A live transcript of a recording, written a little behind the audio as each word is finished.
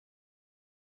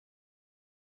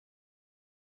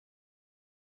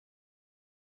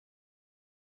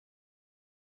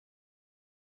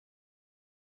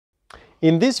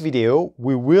In this video,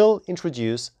 we will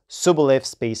introduce Sobolev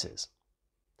spaces.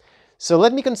 So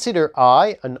let me consider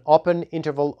I an open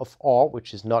interval of R,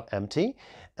 which is not empty,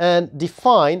 and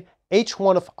define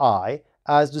H1 of I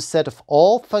as the set of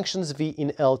all functions v in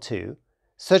L2,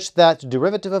 such that the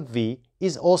derivative of v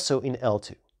is also in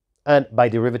L2. And by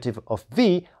derivative of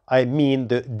v, I mean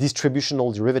the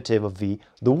distributional derivative of v,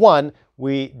 the one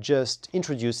we just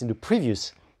introduced in the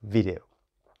previous video.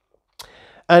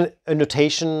 And a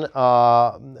notation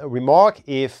remark,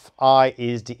 if I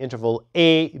is the interval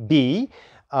AB,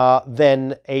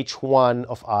 then H1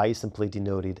 of I is simply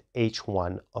denoted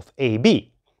H1 of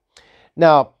AB.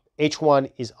 Now,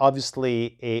 H1 is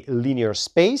obviously a linear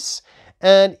space,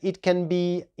 and it can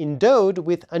be endowed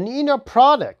with an inner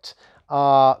product,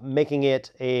 making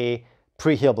it a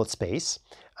pre-Hilbert space.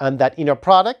 And that inner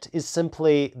product is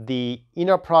simply the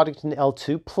inner product in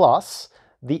L2 plus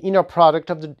the inner product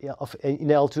of in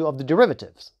L2 of the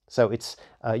derivatives. So it's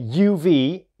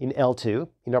uv in L2,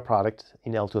 inner product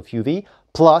in L2 of uv,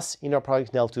 plus inner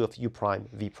product in L2 of u prime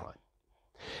v prime.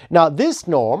 Now this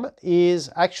norm is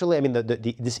actually,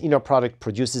 this inner product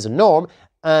produces a norm,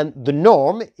 and the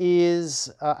norm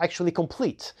is actually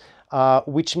complete,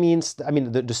 which means,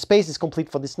 the space is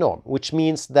complete for this norm, which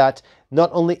means that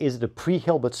not only is it a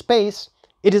pre-Hilbert space,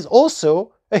 it is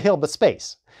also a Hilbert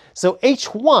space. So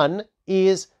H1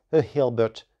 is a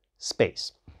Hilbert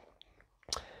space.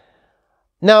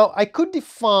 Now, I could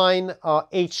define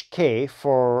Hk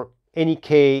for any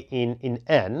k in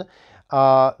N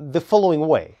the following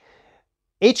way.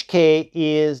 Hk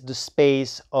is the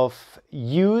space of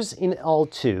u's in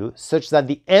L2 such that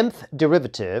the mth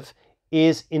derivative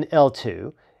is in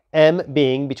L2, m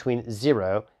being between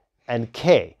 0 and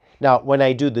k. Now, when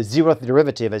I do the 0th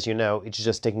derivative, as you know, it's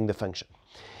just taking the function.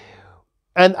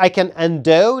 And I can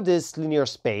endow this linear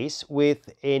space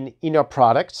with an inner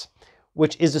product,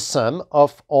 which is the sum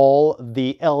of all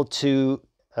the L2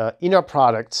 inner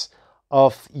products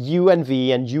of u and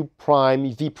v and u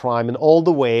prime, v prime, and all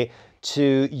the way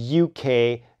to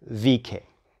uk, vk.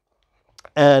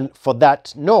 And for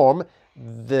that norm,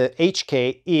 the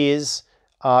Hk is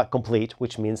complete,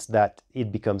 which means that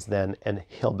it becomes then an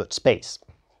Hilbert space.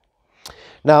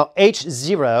 Now,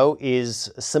 H0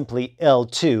 is simply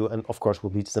L2, and of course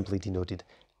will be simply denoted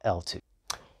L2.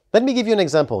 Let me give you an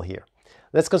example here.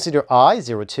 Let's consider I,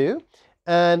 0, 2,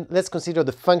 and let's consider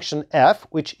the function f,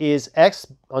 which is x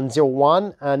on 0,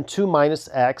 1, and 2 minus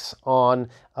x on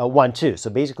 1, 2. So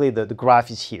basically the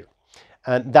graph is here.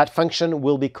 And that function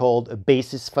will be called a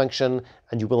basis function,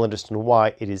 and you will understand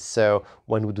why it is so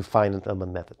when we do finite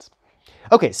element methods.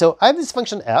 Okay, so I have this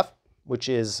function f, which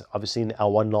is obviously in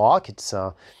L1 log. It's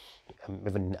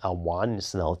even in L1,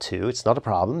 it's in L2. It's not a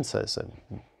problem. It's a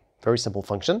very simple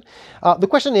function. The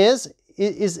question is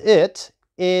it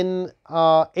in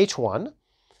H1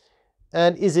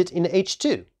 and is it in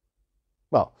H2?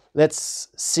 Well, let's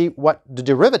see what the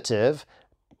derivative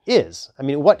is.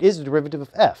 What is the derivative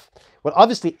of f? Well,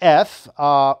 obviously f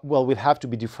will have to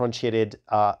be differentiated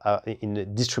in a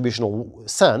distributional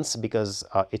sense because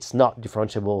it's not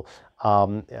differentiable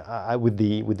with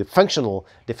the functional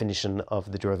definition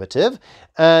of the derivative.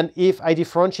 And if I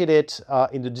differentiate it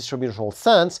in the distributional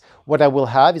sense, what I will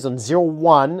have is on 0,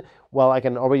 1, well, I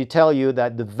can already tell you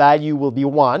that the value will be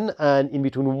 1, and in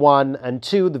between 1 and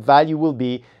 2, the value will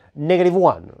be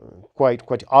 -1,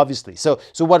 quite obviously. So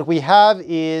what we have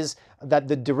is that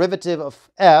the derivative of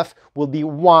f will be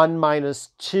 1 minus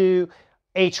 2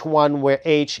 h1, where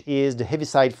h is the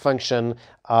Heaviside function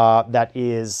that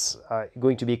is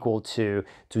going to be equal to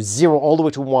 0 all the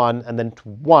way to 1, and then to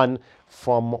 1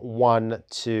 from 1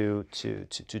 to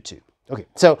 2. Okay,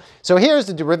 so here's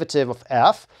the derivative of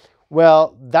f.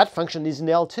 Well, that function is in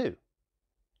L2.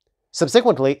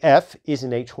 Subsequently, f is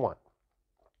in H1.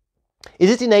 Is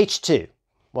it in H2?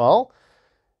 Well,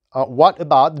 what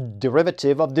about the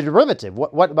derivative of the derivative?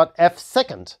 What about f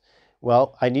second?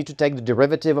 Well, I need to take the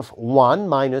derivative of 1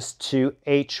 minus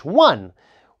 2h1,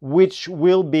 which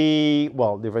will be,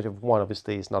 well, the derivative of 1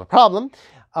 obviously is not a problem,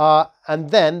 and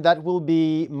then that will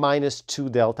be minus 2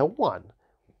 delta 1,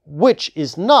 which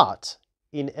is not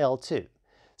in L2.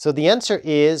 So the answer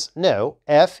is no,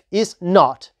 f is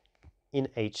not in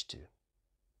H2.